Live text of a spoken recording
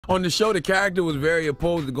On the show, the character was very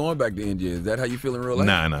opposed to going back to India. Is that how you feel in real life?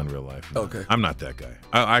 Nah, not in real life. No. Okay. I'm not that guy.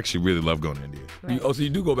 I actually really love going to India. Right. So you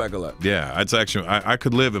do go back a lot? Yeah, it's actually, I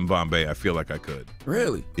could live in Bombay. I feel like I could.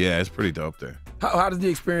 Really? Yeah, it's pretty dope there. How does the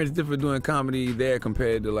experience differ doing comedy there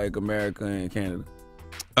compared to like America and Canada?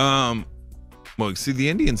 Well, see, the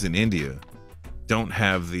Indians in India don't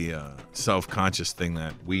have the self-conscious thing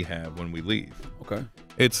that we have when we leave. Okay.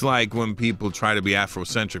 It's like when people try to be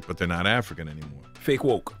Afrocentric, but they're not African anymore. Fake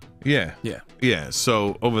woke. Yeah. Yeah. Yeah.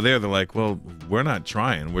 So over there, they're like, well, we're not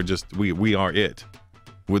trying. We're just, we are it.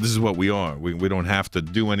 Well, this is what we are. We don't have to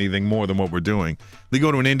do anything more than what we're doing. You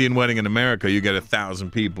go to an Indian wedding in America, you get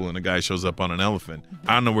 1,000 people, and a guy shows up on an elephant.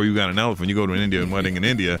 I don't know where you got an elephant. You go to an Indian wedding in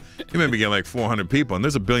India, you maybe get like 400 people, and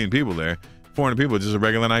there's 1 billion people there. 400 people is just a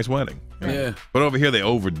regular nice wedding. Yeah. But over here, they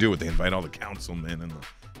overdo it. They invite all the councilmen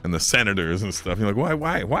and the senators and stuff. You're like,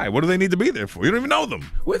 why? What do they need to be there for? You don't even know them.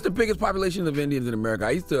 Where's the biggest population of Indians in America?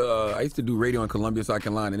 I used to do radio in Columbia, South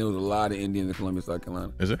Carolina, and there was a lot of Indians in Columbia, South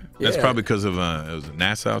Carolina. Is there? Yeah. That's probably because of was it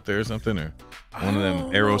NASA out there or something, or one of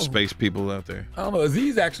them aerospace people out there. I don't know.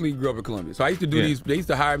 Aziz actually grew up in Columbia, so I used to do these. They used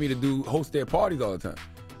to hire me to host their parties all the time,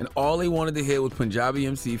 and all they wanted to hear was Punjabi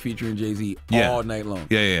MC featuring Jay-Z all night long.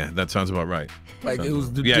 Yeah. That sounds about right. Like it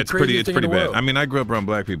was the it's pretty thing in the bad. world. I mean, I grew up around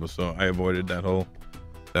black people, so I avoided that whole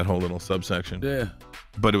little subsection. Yeah.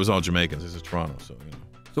 But it was all Jamaicans. This is Toronto, so you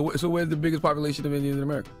know. So where's the biggest population of Indians in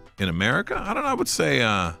America? In America, I don't know. I would say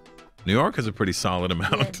New York is a pretty solid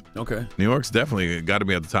amount. Yeah. Okay. New York's definitely got to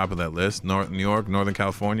be at the top of that list. New York, Northern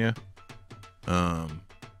California.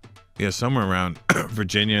 Yeah, somewhere around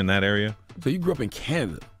Virginia in that area. So you grew up in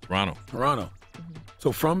Canada? Toronto.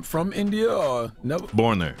 So from India or never?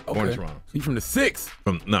 Born there. Okay. Born in Toronto. So you from the 6?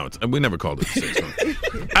 No, we never called it the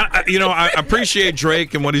 6. I appreciate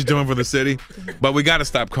Drake and what he's doing for the city, but we got to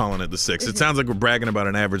stop calling it the 6. It sounds like we're bragging about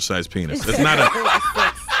an average sized penis. It's not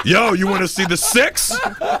a. Yo, you want to see the 6?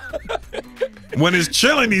 When it's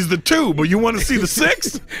chilling, he's the 2, but you want to see the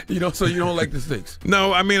 6? So you don't like the 6?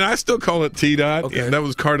 No, I mean I still call it T-Dot. Okay. That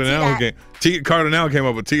was Cardinal. Cardinal came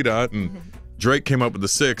up with T-Dot, and Drake came up with the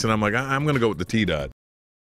 6, and I'm like, I'm gonna go with the T-Dot.